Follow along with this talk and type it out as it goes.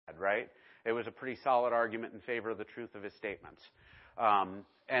right? It was a pretty solid argument in favor of the truth of his statements.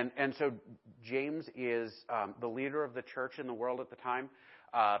 And so James is the leader of the church in the world at the time.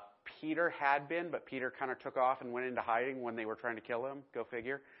 Peter had been, but Peter kind of took off and went into hiding when they were trying to kill him. Go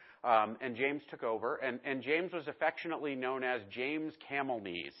figure. And James took over. And James was affectionately known as James Camel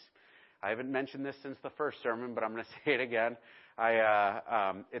Knees. I haven't mentioned this since the first sermon, but I'm going to say it again.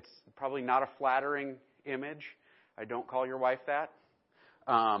 It's probably not a flattering image. I don't call your wife that.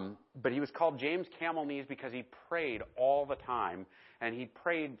 But he was called James Camel Knees because he prayed all the time. And he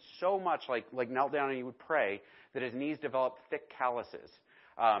prayed so much, like knelt down and he would pray, that his knees developed thick calluses.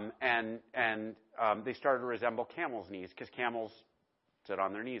 And they started to resemble camels' knees, because camels sit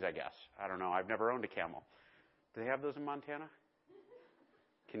on their knees, I guess. I don't know. I've never owned a camel. Do they have those in Montana?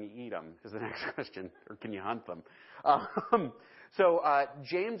 Can you eat them is the next question, or can you hunt them? So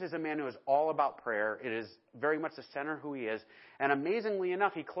James is a man who is all about prayer. It is very much the center of who he is. And amazingly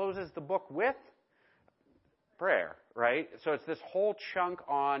enough, he closes the book with prayer, right? So it's this whole chunk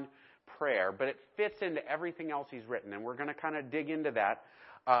on prayer, but it fits into everything else he's written. And we're going to kind of dig into that.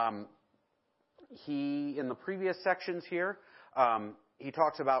 In the previous sections here, he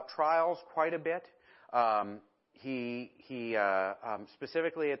talks about trials quite a bit. He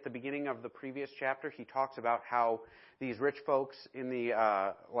specifically at the beginning of the previous chapter, he talks about how these rich folks in the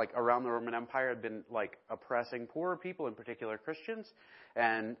around the Roman Empire had been oppressing poorer people, in particular Christians,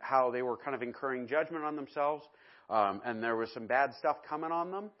 and how they were kind of incurring judgment on themselves, and there was some bad stuff coming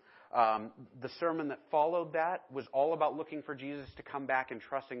on them. The sermon that followed that was all about looking for Jesus to come back and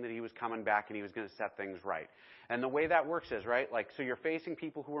trusting that he was coming back and he was going to set things right. And the way that works is, right, so you're facing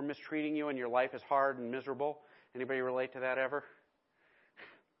people who are mistreating you and your life is hard and miserable. Anybody relate to that ever?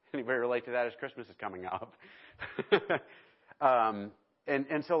 Anybody relate to that as Christmas is coming up?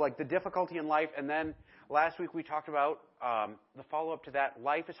 And so the difficulty in life. And then last week we talked about the follow-up to that.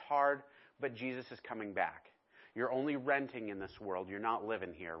 Life is hard, but Jesus is coming back. You're only renting in this world. You're not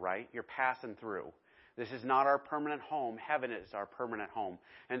living here, right? You're passing through. This is not our permanent home. Heaven is our permanent home.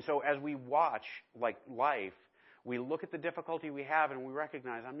 And so as we watch life, we look at the difficulty we have and we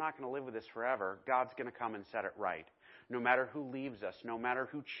recognize, I'm not going to live with this forever. God's going to come and set it right. No matter who leaves us, no matter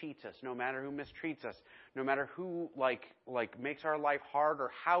who cheats us, no matter who mistreats us, no matter who makes our life hard or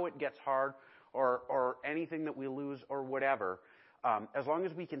how it gets hard or anything that we lose or whatever, as long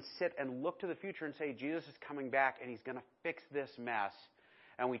as we can sit and look to the future and say, Jesus is coming back and he's going to fix this mess,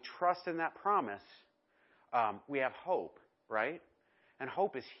 and we trust in that promise, we have hope, right? And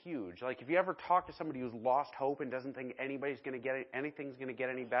hope is huge. If you ever talk to somebody who's lost hope and doesn't think anything's going to get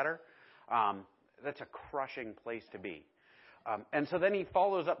any better, that's a crushing place to be. And so then he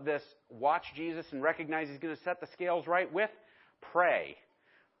follows up this, watch Jesus and recognize he's going to set the scales right with pray.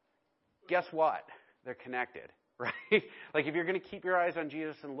 Guess what? They're connected, right? If you're going to keep your eyes on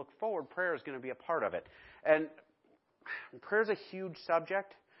Jesus and look forward, prayer is going to be a part of it. And prayer is a huge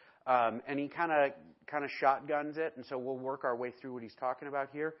subject. And he kind of shotguns it, and so we'll work our way through what he's talking about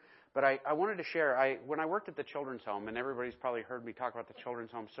here. But I wanted to share, when I worked at the children's home, and everybody's probably heard me talk about the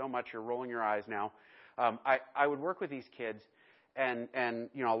children's home so much, you're rolling your eyes now. I would work with these kids, and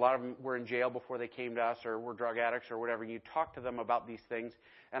a lot of them were in jail before they came to us, or were drug addicts or whatever. You talk to them about these things,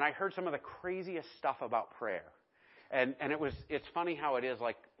 and I heard some of the craziest stuff about prayer. And it's funny how it is.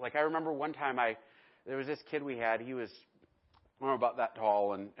 I remember one time there was this kid we had. He was about that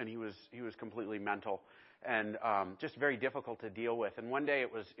tall, and he was completely mental, and just very difficult to deal with. And one day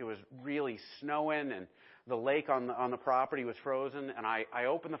it was really snowing, and the lake on the property was frozen, and I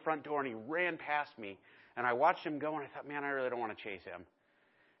opened the front door, and he ran past me, and I watched him go, and I thought, man, I really don't want to chase him.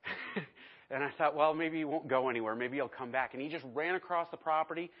 And I thought, well, maybe he won't go anywhere. Maybe he'll come back. And he just ran across the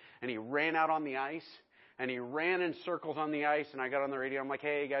property, and he ran out on the ice, and he ran in circles on the ice, and I got on the radio. I'm like,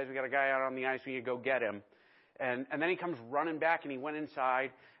 hey, guys, we got a guy out on the ice. We need to go get him. And then he comes running back, and he went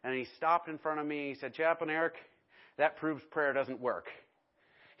inside, and he stopped in front of me. He said, Chaplain Eric, that proves prayer doesn't work.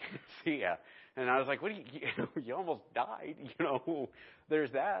 See ya. And I was like, what? You almost died.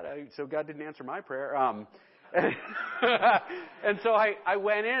 There's that. So God didn't answer my prayer. And so I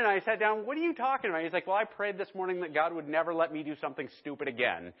went in, and I sat down. What are you talking about? He's like, well, I prayed this morning that God would never let me do something stupid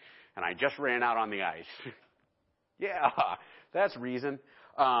again. And I just ran out on the ice. Yeah, that's reason.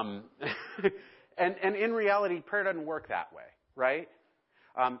 And in reality, prayer doesn't work that way, right?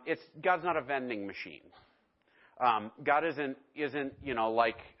 God's not a vending machine. God isn't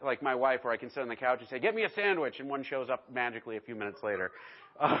like my wife, where I can sit on the couch and say, "Get me a sandwich," and one shows up magically a few minutes later.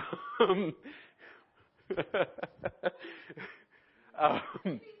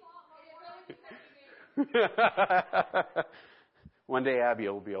 One day Abby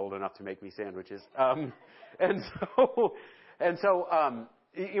will be old enough to make me sandwiches. And so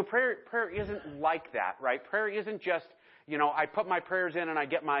Prayer isn't like that, right? Prayer isn't just, I put my prayers in and I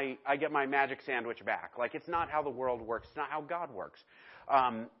get my magic sandwich back. Like, it's not how the world works. It's not how God works.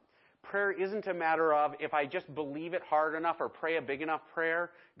 Prayer isn't a matter of if I just believe it hard enough or pray a big enough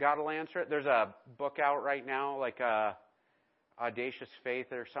prayer, God will answer it. There's a book out right now, like Audacious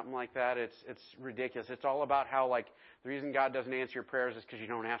Faith or something like that. It's ridiculous. It's all about how, like, the reason God doesn't answer your prayers is because you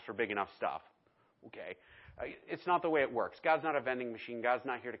don't ask for big enough stuff. Okay. It's not the way it works. God's not a vending machine. God's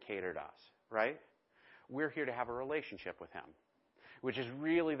not here to cater to us, right? We're here to have a relationship with Him, which is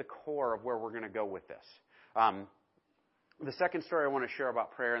really the core of where we're going to go with this. The second story I want to share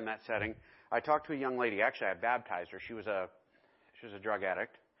about prayer in that setting, I talked to a young lady. Actually, I baptized her. She was a drug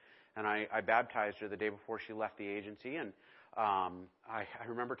addict, and I baptized her the day before she left the agency. And I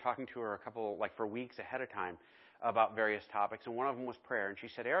remember talking to her for weeks ahead of time about various topics, and one of them was prayer. And she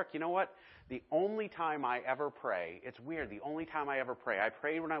said, Eric, you know what? The only time I ever pray, it's weird, the only time I ever pray, I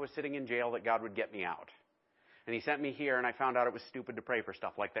prayed when I was sitting in jail that God would get me out. And He sent me here, and I found out it was stupid to pray for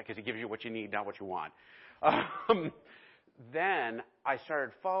stuff like that because He gives you what you need, not what you want. Then I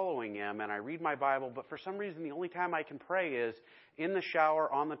started following Him, and I read my Bible, but for some reason the only time I can pray is in the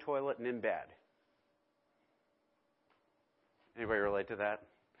shower, on the toilet, and in bed. Anybody relate to that?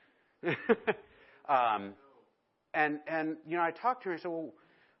 And I talked to her and I said, well,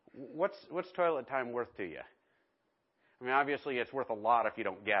 what's toilet time worth to you? I mean, obviously it's worth a lot if you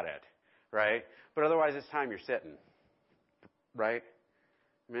don't get it, right? But otherwise it's time you're sitting, right?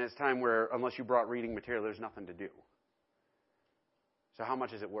 I mean, it's time where, unless you brought reading material, there's nothing to do. So how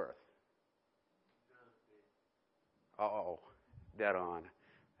much is it worth? Uh-oh, dead on.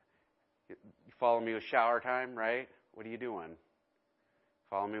 You follow me with shower time, right? What are you doing?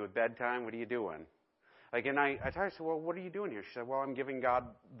 Follow me with bedtime, what are you doing? And I told her, I said, well, what are you doing here? She said, well, I'm giving God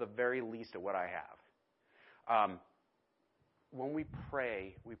the very least of what I have. When we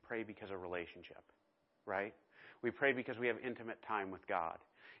pray because of relationship, right? We pray because we have intimate time with God.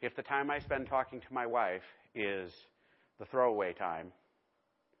 If the time I spend talking to my wife is the throwaway time,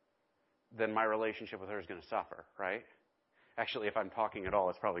 then my relationship with her is going to suffer, right? Actually, if I'm talking at all,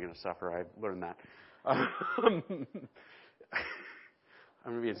 it's probably going to suffer. I've learned that. I'm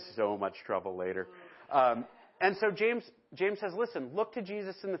going to be in so much trouble later. And so James says, listen, look to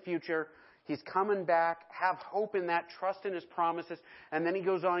Jesus in the future. He's coming back. Have hope in that. Trust in His promises. And then he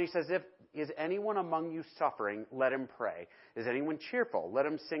goes on. He says, is anyone among you suffering? Let him pray. Is anyone cheerful? Let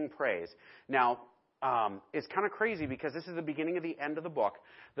him sing praise. Now, it's kind of crazy because this is the beginning of the end of the book.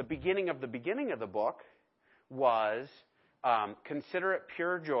 The beginning of the book was consider it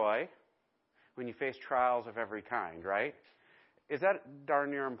pure joy when you face trials of every kind, right? Is that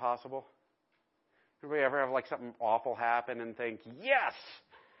darn near impossible? Everybody ever have something awful happen and think, yes,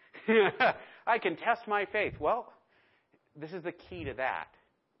 I can test my faith? Well, this is the key to that,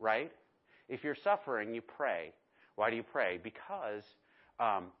 right? If you're suffering, you pray. Why do you pray? Because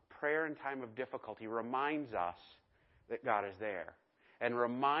prayer in time of difficulty reminds us that God is there and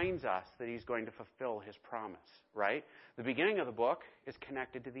reminds us that He's going to fulfill His promise, right? The beginning of the book is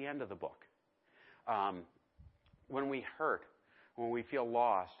connected to the end of the book. When we hurt, when we feel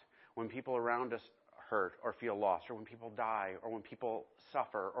lost, when people around us hurt or feel lost, or when people die, or when people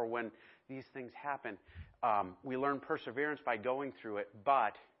suffer, or when these things happen, we learn perseverance by going through it,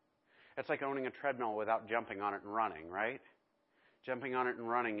 but it's like owning a treadmill without jumping on it and running, right? Jumping on it and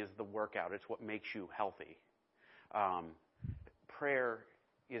running is the workout. It's what makes you healthy. Prayer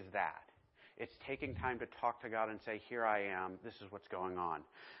is that. It's taking time to talk to God and say, here I am, this is what's going on.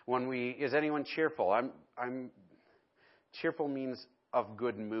 Is anyone cheerful? Cheerful means of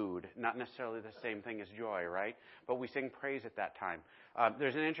good mood, not necessarily the same thing as joy, right? But we sing praise at that time.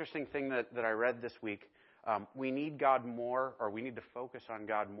 There's an interesting thing that I read this week. We need God more, or we need to focus on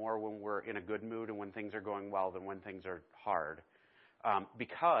God more when we're in a good mood and when things are going well than when things are hard.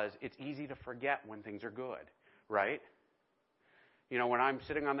 Because it's easy to forget when things are good, right? When I'm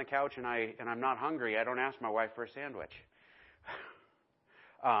sitting on the couch and I'm not hungry, I don't ask my wife for a sandwich.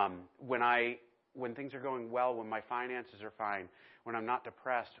 When things are going well, when my finances are fine, when I'm not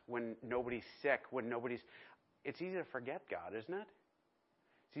depressed, when nobody's sick, it's easy to forget God, isn't it?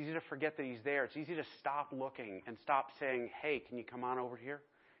 It's easy to forget that He's there. It's easy to stop looking and stop saying, hey, can you come on over here?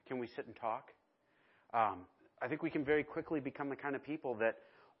 Can we sit and talk? I think we can very quickly become the kind of people that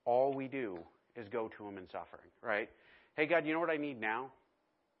all we do is go to Him in suffering, right? Hey, God, you know what I need now?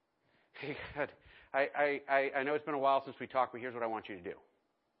 Hey, God, I know it's been a while since we talked, but here's what I want you to do.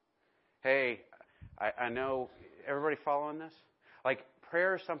 Hey, I know, everybody following this?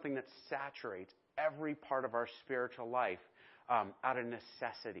 Prayer is something that saturates every part of our spiritual life out of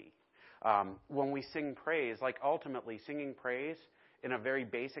necessity. When we sing praise, ultimately, singing praise in a very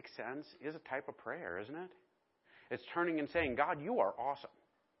basic sense, is a type of prayer, isn't it? It's turning and saying, God, you are awesome.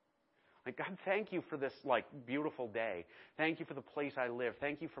 Like, God, thank you for this, like, beautiful day. Thank you for the place I live.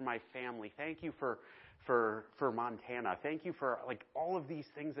 Thank you for my family. Thank you for Montana. Thank you for, like, all of these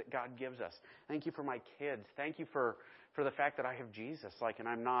things that God gives us. Thank you for my kids. Thank you for the fact that I have Jesus, like, and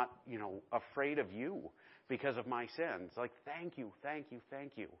I'm not, afraid of you because of my sins. Like, thank you, thank you,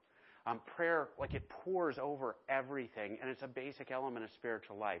 thank you. Prayer, like, it pours over everything, and it's a basic element of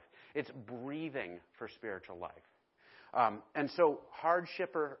spiritual life. It's breathing for spiritual life. And so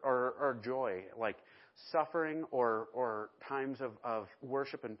hardship or joy, like suffering or times of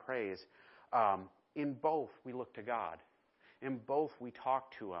worship and praise, in both we look to God. In both we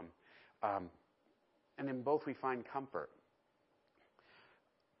talk to Him. And in both we find comfort.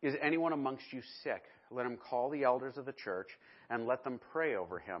 Is anyone amongst you sick? Let him call the elders of the church and let them pray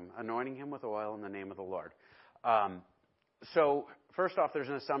over him, anointing him with oil in the name of the Lord. So first off, there's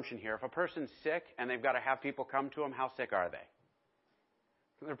an assumption here. If a person's sick and they've got to have people come to them, how sick are they?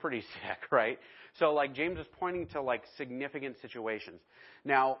 They're pretty sick, right? So, like, James is pointing to, like, significant situations.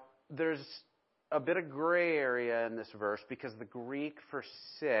 Now, there's a bit of gray area in this verse because the Greek for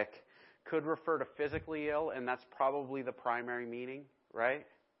sick could refer to physically ill, and that's probably the primary meaning, right?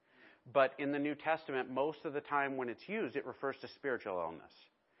 But in the New Testament, most of the time when it's used, it refers to spiritual illness.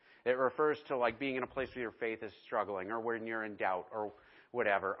 It refers to, like, being in a place where your faith is struggling or when you're in doubt or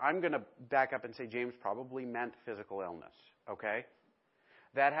whatever. I'm going to back up and say James probably meant physical illness, okay?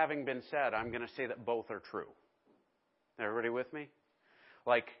 That having been said, I'm going to say that both are true. Everybody with me?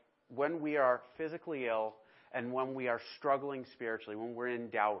 Like, when we are physically ill and when we are struggling spiritually, when we're in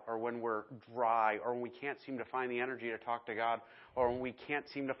doubt or when we're dry or when we can't seem to find the energy to talk to God or when we can't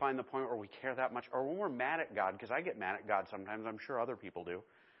seem to find the point where we care that much or when we're mad at God, because I get mad at God sometimes, I'm sure other people do.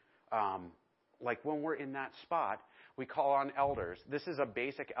 Like when we're in that spot, we call on elders. This is a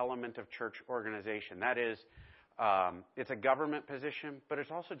basic element of church organization. That is, it's a government position, but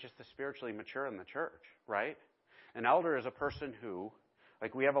it's also just the spiritually mature in the church, right? An elder is a person who,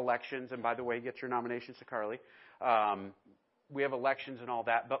 like, we have elections, and by the way, get your nominations to Carly. We have elections and all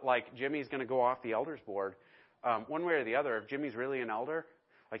that, but, like, Jimmy's going to go off the elders board. One way or the other, if Jimmy's really an elder,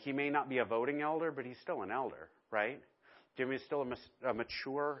 like, he may not be a voting elder, but he's still an elder, right? Jimmy is still a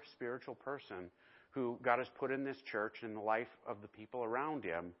mature spiritual person who God has put in this church and the life of the people around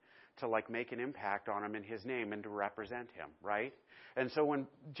him to, like, make an impact on him in his name and to represent him, right? And so when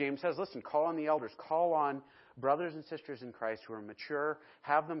James says, listen, call on the elders, call on brothers and sisters in Christ who are mature,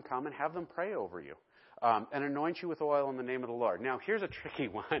 have them come and have them pray over you and anoint you with oil in the name of the Lord. Now, here's a tricky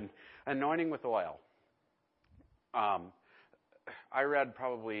one, anointing with oil. I read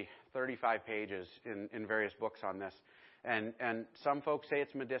probably 35 pages in various books on this, and some folks say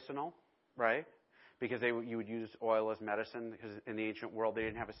it's medicinal, right? Because you would use oil as medicine, because in the ancient world they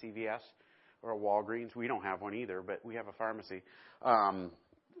didn't have a CVS or a Walgreens. We don't have one either, but we have a pharmacy.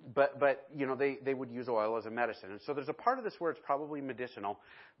 But you know, they would use oil as a medicine. And so there's a part of this where it's probably medicinal.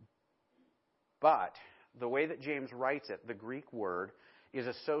 But the way that James writes it, the Greek word, is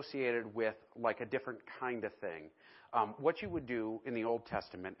associated with, like, a different kind of thing. What you would do in the Old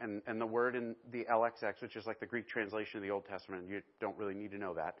Testament, and the word in the LXX, which is like the Greek translation of the Old Testament, you don't really need to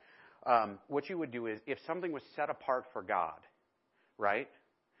know that. What you would do is, if something was set apart for God, right,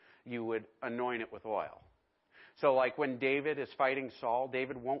 you would anoint it with oil. So, like, when David is fighting Saul,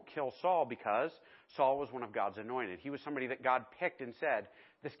 David won't kill Saul because Saul was one of God's anointed. He was somebody that God picked and said,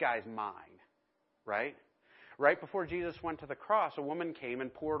 this guy's mine, right? Right before Jesus went to the cross, a woman came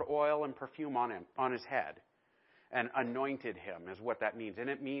and poured oil and perfume on him, on his head, and anointed him is what that means. And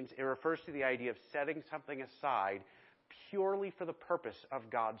it refers to the idea of setting something aside purely for the purpose of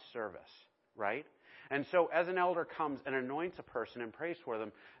God's service, right? And so as an elder comes and anoints a person and prays for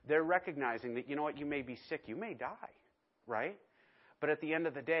them, they're recognizing that, you know what, you may be sick, you may die, right? But at the end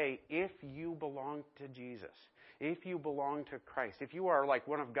of the day, if you belong to Jesus, if you belong to Christ, if you are like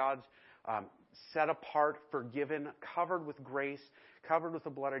one of God's set apart, forgiven, covered with grace, covered with the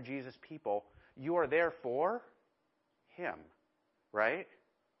blood of Jesus people, you are there for Him, right?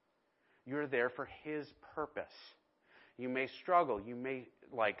 You're there for His purpose. You may struggle. You may,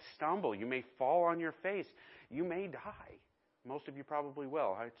 like, stumble. You may fall on your face. You may die. Most of you probably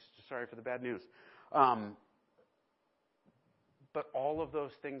will. I'm sorry for the bad news. But all of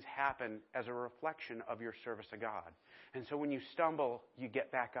those things happen as a reflection of your service to God. And so when you stumble, you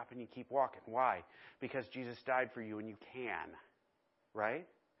get back up and you keep walking. Why? Because Jesus died for you and you can, right?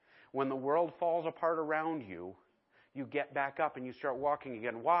 When the world falls apart around you, you get back up and you start walking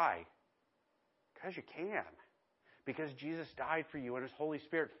again. Why? Because you can. Because Jesus died for you and His Holy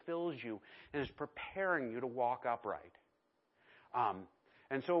Spirit fills you and is preparing you to walk upright.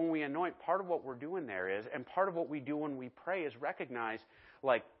 And so when we anoint, part of what we're doing there is, and part of what we do when we pray is recognize,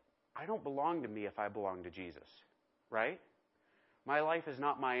 like, I don't belong to me if I belong to Jesus, right? My life is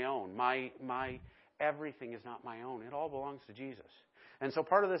not my own. My everything is not my own. It all belongs to Jesus. And so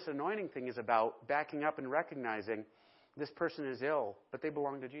part of this anointing thing is about backing up and recognizing this person is ill, but they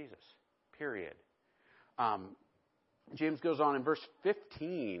belong to Jesus, period. James goes on in verse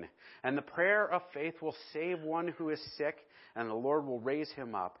 15, and the prayer of faith will save one who is sick, and the Lord will raise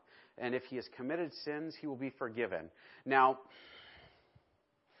him up. And if he has committed sins, he will be forgiven. Now,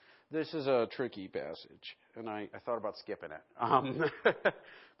 this is a tricky passage, and I thought about skipping it.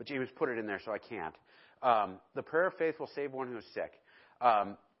 But James put it in there, so I can't. The prayer of faith will save one who is sick.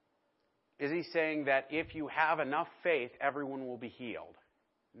 Is he saying that if you have enough faith, everyone will be healed?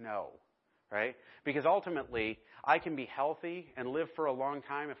 No. Right? Because ultimately, I can be healthy and live for a long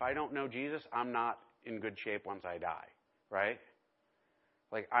time. If I don't know Jesus, I'm not in good shape once I die. Right?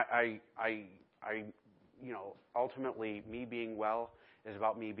 Like, ultimately, me being well is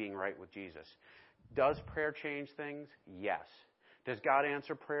about me being right with Jesus. Does prayer change things? Yes. Does God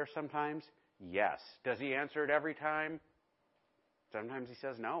answer prayer sometimes? Yes. Does he answer it every time? Sometimes he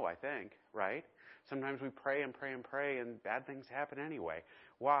says no, I think. Right? Sometimes we pray and pray and pray, and bad things happen anyway.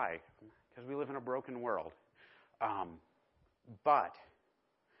 Why? Because we live in a broken world. But,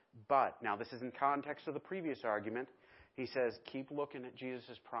 now this is in context of the previous argument. He says, keep looking at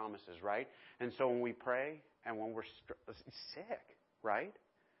Jesus' promises, right? And so when we pray and when we're sick, right?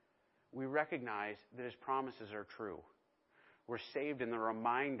 We recognize that his promises are true. We're saved in the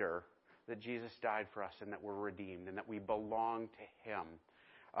reminder that Jesus died for us and that we're redeemed and that we belong to him.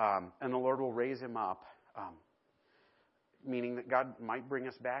 And the Lord will raise him up. Meaning that God might bring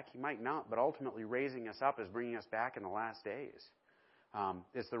us back, he might not, but ultimately raising us up is bringing us back in the last days.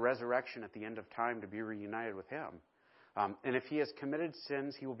 It's the resurrection at the end of time to be reunited with him. And if he has committed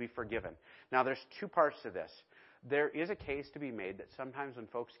sins, he will be forgiven. Now, there's two parts to this. There is a case to be made that sometimes when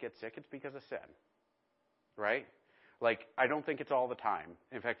folks get sick, it's because of sin. Right? Like, I don't think it's all the time.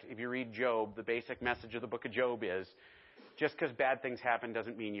 In fact, if you read Job, the basic message of the book of Job is, just because bad things happen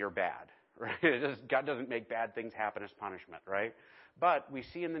doesn't mean you're bad. Right? God doesn't make bad things happen as punishment, right? But we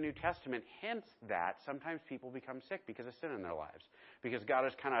see in the New Testament hints that sometimes people become sick because of sin in their lives, because God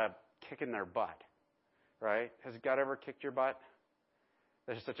is kind of kicking their butt, right? Has God ever kicked your butt?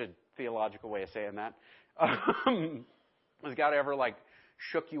 There's such a theological way of saying that. Has God ever,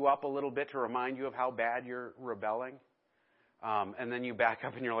 shook you up a little bit to remind you of how bad you're rebelling? And then you back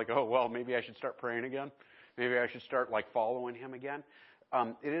up and you're like, oh, well, maybe I should start praying again. Maybe I should start, following him again.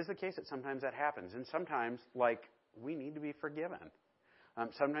 It is the case that sometimes that happens. And sometimes, we need to be forgiven.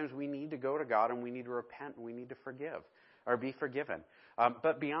 Sometimes we need to go to God and we need to repent and we need to forgive or be forgiven.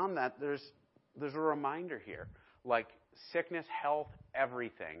 But beyond that, there's a reminder here. Sickness, health,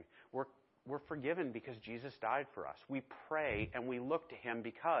 everything. We're forgiven because Jesus died for us. We pray and we look to him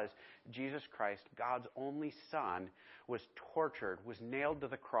because Jesus Christ, God's only Son, was tortured, was nailed to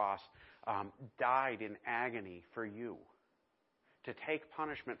the cross, died in agony for you, to take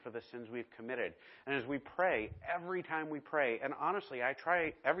punishment for the sins we've committed. And as we pray, every time we pray, and honestly, I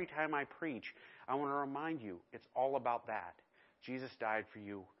try every time I preach, I want to remind you, it's all about that. Jesus died for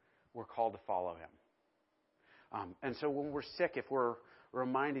you. We're called to follow him. And so when we're sick, if we're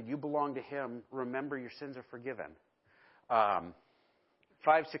reminded you belong to him, remember your sins are forgiven.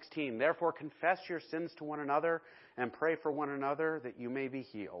 5:16, therefore confess your sins to one another and pray for one another that you may be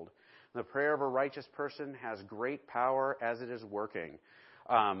healed. The prayer of a righteous person has great power as it is working.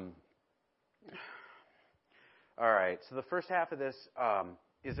 All right, so the first half of this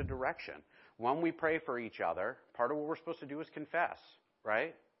is a direction. When we pray for each other, part of what we're supposed to do is confess,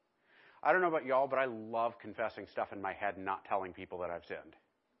 right? I don't know about y'all, but I love confessing stuff in my head and not telling people that I've sinned.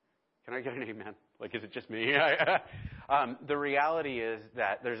 Can I get an amen? Is it just me? The reality is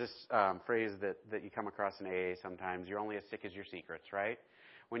that there's this phrase that you come across in AA sometimes, you're only as sick as your secrets, right?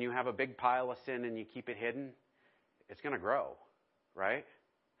 When you have a big pile of sin and you keep it hidden, it's going to grow, right?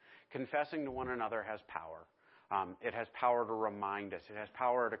 Confessing to one another has power. It has power to remind us. It has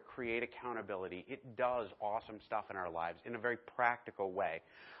power to create accountability. It does awesome stuff in our lives in a very practical way.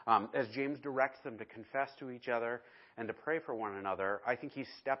 As James directs them to confess to each other and to pray for one another, I think he's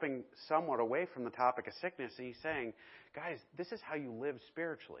stepping somewhat away from the topic of sickness, and he's saying, guys, this is how you live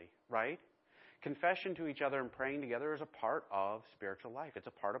spiritually, right? Confession to each other and praying together is a part of spiritual life. It's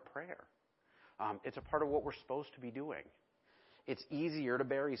a part of prayer. It's a part of what we're supposed to be doing. It's easier to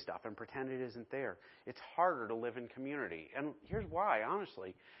bury stuff and pretend it isn't there. It's harder to live in community. And here's why,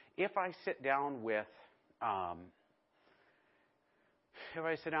 honestly. If I sit down with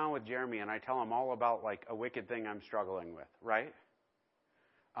Jeremy and I tell him all about a wicked thing I'm struggling with, right?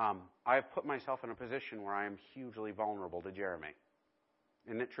 I have put myself in a position where I am hugely vulnerable to Jeremy.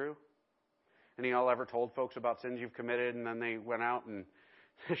 Isn't it true? Any of y'all ever told folks about sins you've committed and then they went out and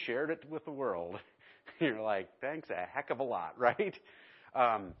shared it with the world? You're like, thanks a heck of a lot, right?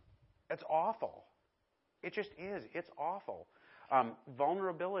 It's awful. It just is. It's awful.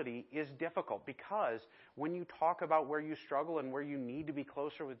 Vulnerability is difficult because when you talk about where you struggle and where you need to be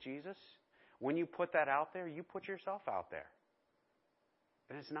closer with Jesus, when you put that out there, you put yourself out there.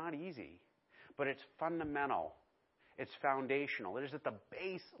 And it's not easy, but it's fundamental. It's foundational. It is at the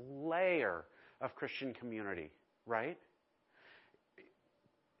base layer of Christian community, right?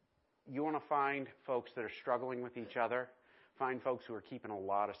 You want to find folks that are struggling with each other, find folks who are keeping a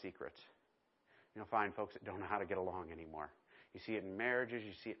lot of secrets. You'll find folks that don't know how to get along anymore. You see it in marriages,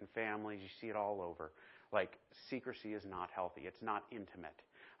 you see it in families, you see it all over. Like, secrecy is not healthy. It's not intimate.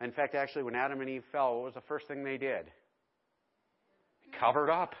 In fact, actually, when Adam and Eve fell, what was the first thing they did? Covered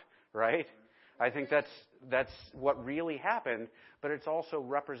up, right? I think that's what really happened, but it's also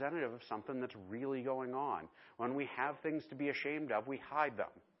representative of something that's really going on. When we have things to be ashamed of, we hide them.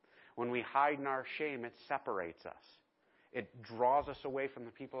 When we hide in our shame, it separates us. It draws us away from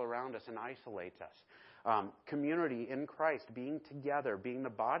the people around us and isolates us. Community in Christ, being together, being the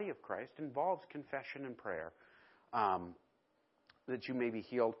body of Christ, involves confession and prayer, that you may be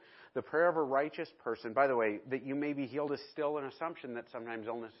healed. The prayer of a righteous person, by the way, that you may be healed is still an assumption that sometimes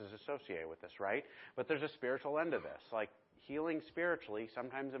illness is associated with this, right? But there's a spiritual end to this. Like, healing spiritually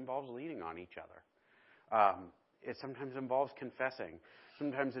sometimes involves leaning on each other. It sometimes involves confessing.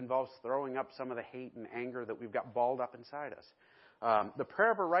 Sometimes involves throwing up some of the hate and anger that we've got balled up inside us. The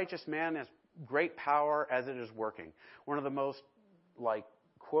prayer of a righteous man has great power as it is working. One of the most,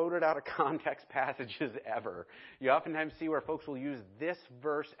 quoted out of context passages ever. You oftentimes see where folks will use this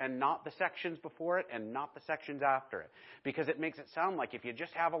verse and not the sections before it and not the sections after it, because it makes it sound like if you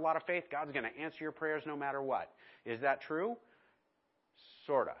just have a lot of faith, God's going to answer your prayers no matter what. Is that true?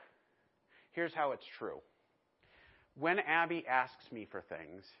 Sort of. Here's how it's true. When Abby asks me for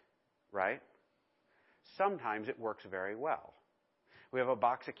things, right, sometimes it works very well. We have a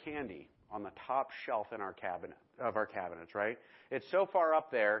box of candy on the top shelf in our cabinets, right? It's so far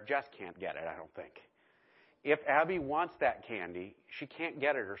up there, Jess can't get it, I don't think. If Abby wants that candy, she can't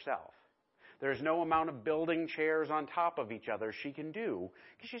get it herself. There's no amount of building chairs on top of each other she can do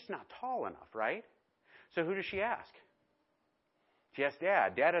because she's not tall enough, right? So who does she ask? She asks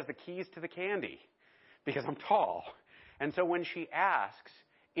Dad. Dad has the keys to the candy because I'm tall. And so when she asks,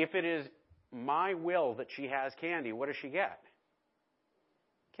 if it is my will that she has candy, what does she get?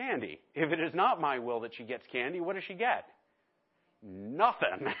 Candy. If it is not my will that she gets candy, what does she get?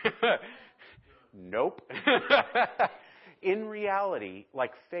 Nothing. Nope. In reality,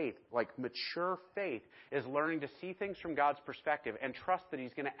 like faith, like mature faith, is learning to see things from God's perspective and trust that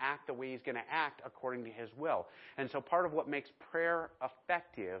He's going to act the way He's going to act according to His will. And so part of what makes prayer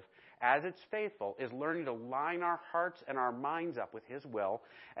effective as it's faithful is learning to line our hearts and our minds up with His will.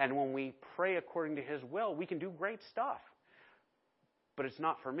 And when we pray according to His will, we can do great stuff. But it's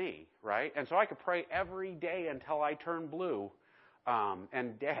not for me, right? And so I could pray every day until I turn blue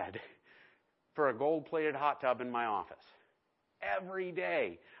and dead for a gold-plated hot tub in my office. Every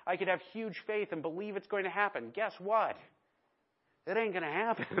day. I could have huge faith and believe it's going to happen. Guess what? It ain't going to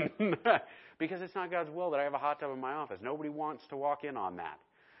happen because it's not God's will that I have a hot tub in my office. Nobody wants to walk in on that.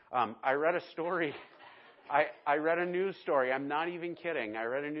 I read a story. I read a news story. I'm not even kidding. I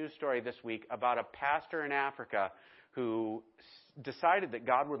read a news story this week about a pastor in Africa who decided that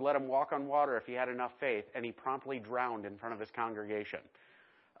God would let him walk on water if he had enough faith, and he promptly drowned in front of his congregation.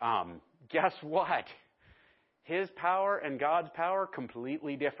 Guess what? His power and God's power,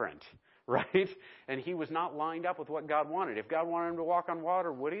 completely different, right? And he was not lined up with what God wanted. If God wanted him to walk on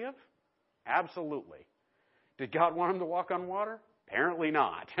water, would He have? Absolutely. Did God want him to walk on water? Apparently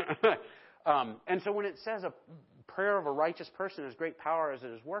not. And so when it says a prayer of a righteous person has great power as it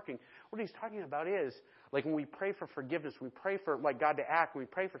is working, what he's talking about is, like when we pray for forgiveness, we pray for God to act, when we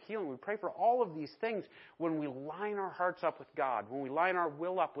pray for healing, we pray for all of these things. When we line our hearts up with God, when we line our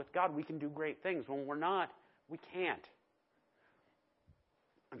will up with God, we can do great things. When we're not, we can't.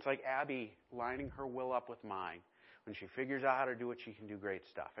 It's like Abby lining her will up with mine. When she figures out how to do it, she can do great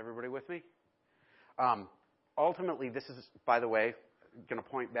stuff. Everybody with me? Ultimately, this is, by the way, going to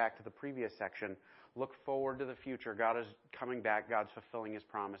point back to the previous section. Look forward to the future. God is coming back. God's fulfilling His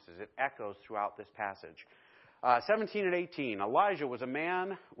promises. It echoes throughout this passage. 17 and 18. Elijah was a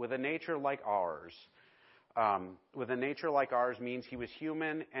man with a nature like ours. With a nature like ours means he was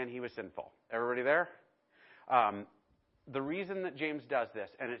human and he was sinful. Everybody there? The reason that James does this,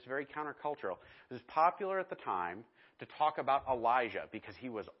 and it's very countercultural, it was popular at the time to talk about Elijah because he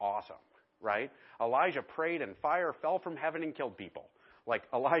was awesome, right? Elijah prayed and fire fell from heaven and killed people. Like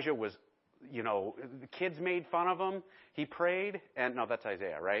Elijah was, the kids made fun of him. He prayed and no, that's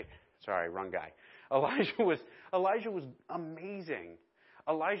Isaiah, right? Sorry, wrong guy. Elijah was amazing.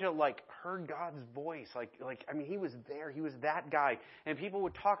 Elijah heard God's voice. He was there. He was that guy. And people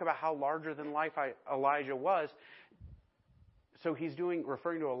would talk about how larger than life Elijah was. So he's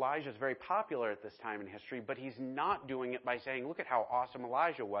referring to Elijah as very popular at this time in history, but he's not doing it by saying, look at how awesome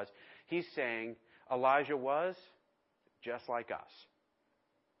Elijah was. He's saying Elijah was just like us.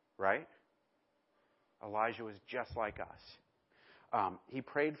 Right? Elijah was just like us. He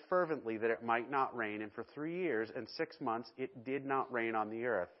prayed fervently that it might not rain, and for 3 years and 6 months it did not rain on the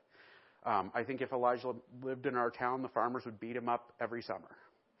earth. I think if Elijah lived in our town, the farmers would beat him up every summer.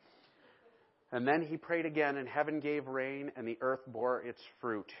 And then he prayed again, and heaven gave rain, and the earth bore its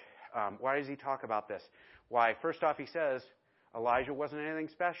fruit. Why does he talk about this? Why, first off, he says Elijah wasn't anything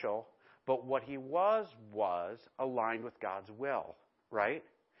special, but what he was aligned with God's will, right?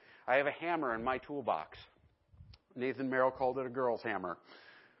 I have a hammer in my toolbox. Nathan Merrill called it a girl's hammer.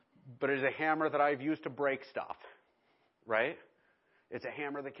 But it is a hammer that I've used to break stuff, right? It's a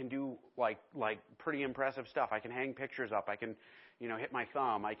hammer that can do like pretty impressive stuff. I can hang pictures up. I can, hit my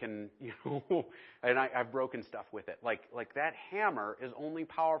thumb. I can, and I've broken stuff with it. Like that hammer is only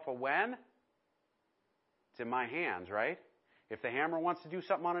powerful when it's in my hands, right? If the hammer wants to do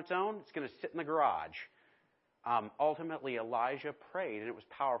something on its own, it's going to sit in the garage. Ultimately, Elijah prayed, and it was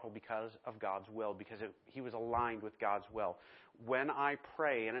powerful because of God's will, because he was aligned with God's will. When I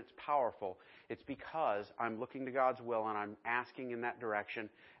pray and it's powerful, it's because I'm looking to God's will and I'm asking in that direction,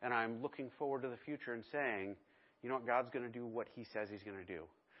 and I'm looking forward to the future and saying, you know what, God's going to do what he says he's going to do.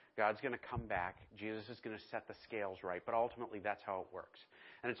 God's going to come back. Jesus is going to set the scales right. But ultimately, that's how it works.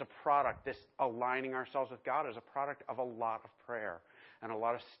 And it's a product, this aligning ourselves with God is a product of a lot of prayer and a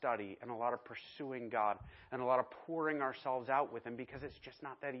lot of study and a lot of pursuing God and a lot of pouring ourselves out with him, because it's just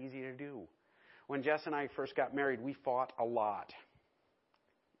not that easy to do. When Jess and I first got married, we fought a lot.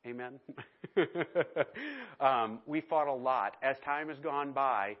 Amen? We fought a lot. As time has gone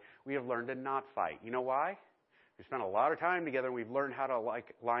by, we have learned to not fight. You know why? We spent a lot of time together, and we've learned how to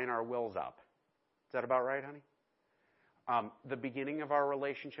line our wills up. Is that about right, honey? The beginning of our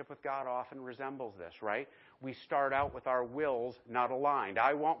relationship with God often resembles this, right? We start out with our wills not aligned.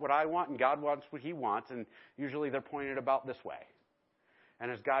 I want what I want, and God wants what he wants, and usually they're pointed about this way.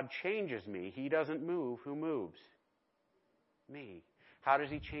 And as God changes me, he doesn't move. Who moves? Me. How does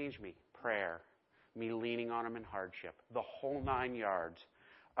he change me? Prayer. Me leaning on him in hardship. The whole 9 yards.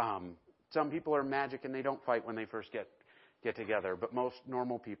 Some people are magic and they don't fight when they first get together, but most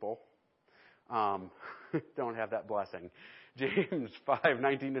normal people don't have that blessing. James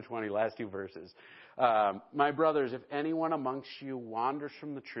 5:19-20, last 2 verses. My brothers, if anyone amongst you wanders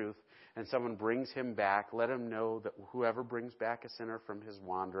from the truth and someone brings him back, let him know that whoever brings back a sinner from his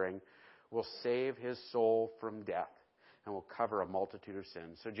wandering will save his soul from death and will cover a multitude of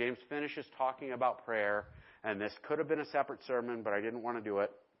sins. So James finishes talking about prayer, and this could have been a separate sermon, but I didn't want to do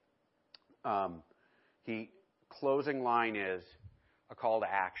it. Closing line is a call to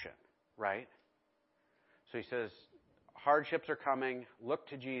action, right? So he says, hardships are coming. Look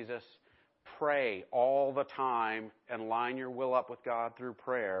to Jesus. Pray all the time and line your will up with God through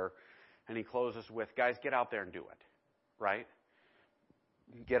prayer. And he closes with, guys, get out there and do it, right?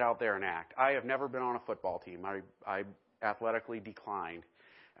 Get out there and act. I have never been on a football team. I athletically declined.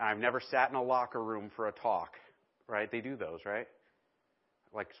 And I've never sat in a locker room for a talk, right? They do those, right?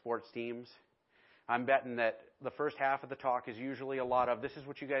 Like sports teams. I'm betting that the first half of the talk is usually a lot of, this is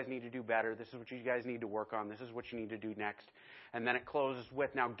what you guys need to do better, this is what you guys need to work on, this is what you need to do next. And then it closes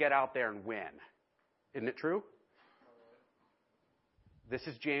with, now get out there and win. Isn't it true? This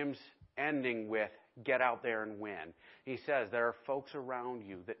is James ending with, get out there and win. He says there are folks around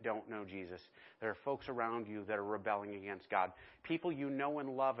you that don't know Jesus. There are folks around you that are rebelling against God. People you know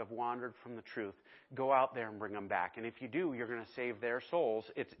and love have wandered from the truth. Go out there and bring them back. And if you do, you're going to save their souls.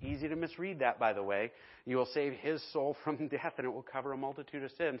 It's easy to misread that, by the way. You will save his soul from death, and it will cover a multitude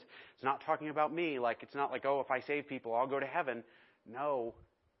of sins. It's not talking about me. It's not like, oh, if I save people, I'll go to heaven. No.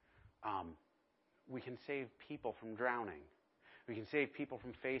 We can save people from drowning. We can save people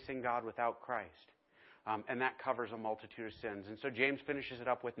from facing God without Christ. And that covers a multitude of sins. And so James finishes it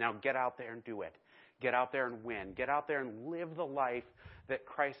up with, now get out there and do it. Get out there and win. Get out there and live the life that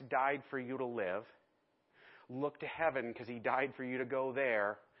Christ died for you to live. Look to heaven because he died for you to go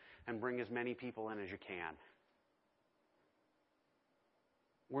there, and bring as many people in as you can.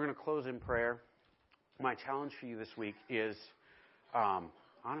 We're going to close in prayer. My challenge for you this week is,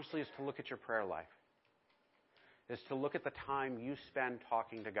 honestly, is to look at your prayer life. is to look at the time you spend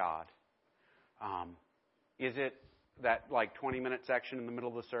talking to God. Is it that 20-minute section in the middle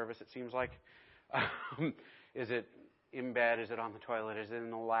of the service, it seems like? Is it in bed? Is it on the toilet? Is it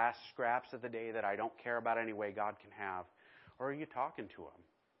in the last scraps of the day that I don't care about anyway God can have? Or are you talking to Him?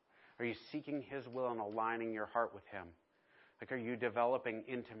 Are you seeking His will and aligning your heart with Him? Are you developing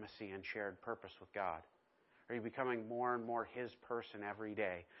intimacy and shared purpose with God? Are you becoming more and more His person every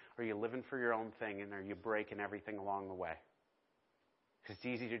day? Are you living for your own thing, and are you breaking everything along the way? Because it's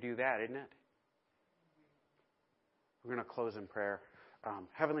easy to do that, isn't it? We're going to close in prayer.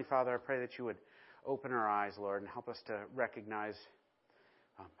 Heavenly Father, I pray that you would open our eyes, Lord, and help us to recognize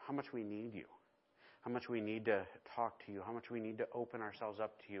how much we need you, how much we need to talk to you, how much we need to open ourselves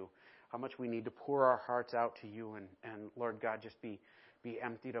up to you, how much we need to pour our hearts out to you, and Lord God, just be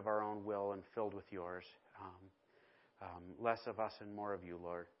emptied of our own will and filled with yours. Less of us and more of you,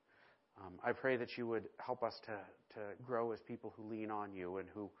 Lord. I pray that you would help us to grow as people who lean on you and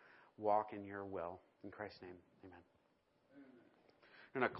who walk in your will. In Christ's name, amen.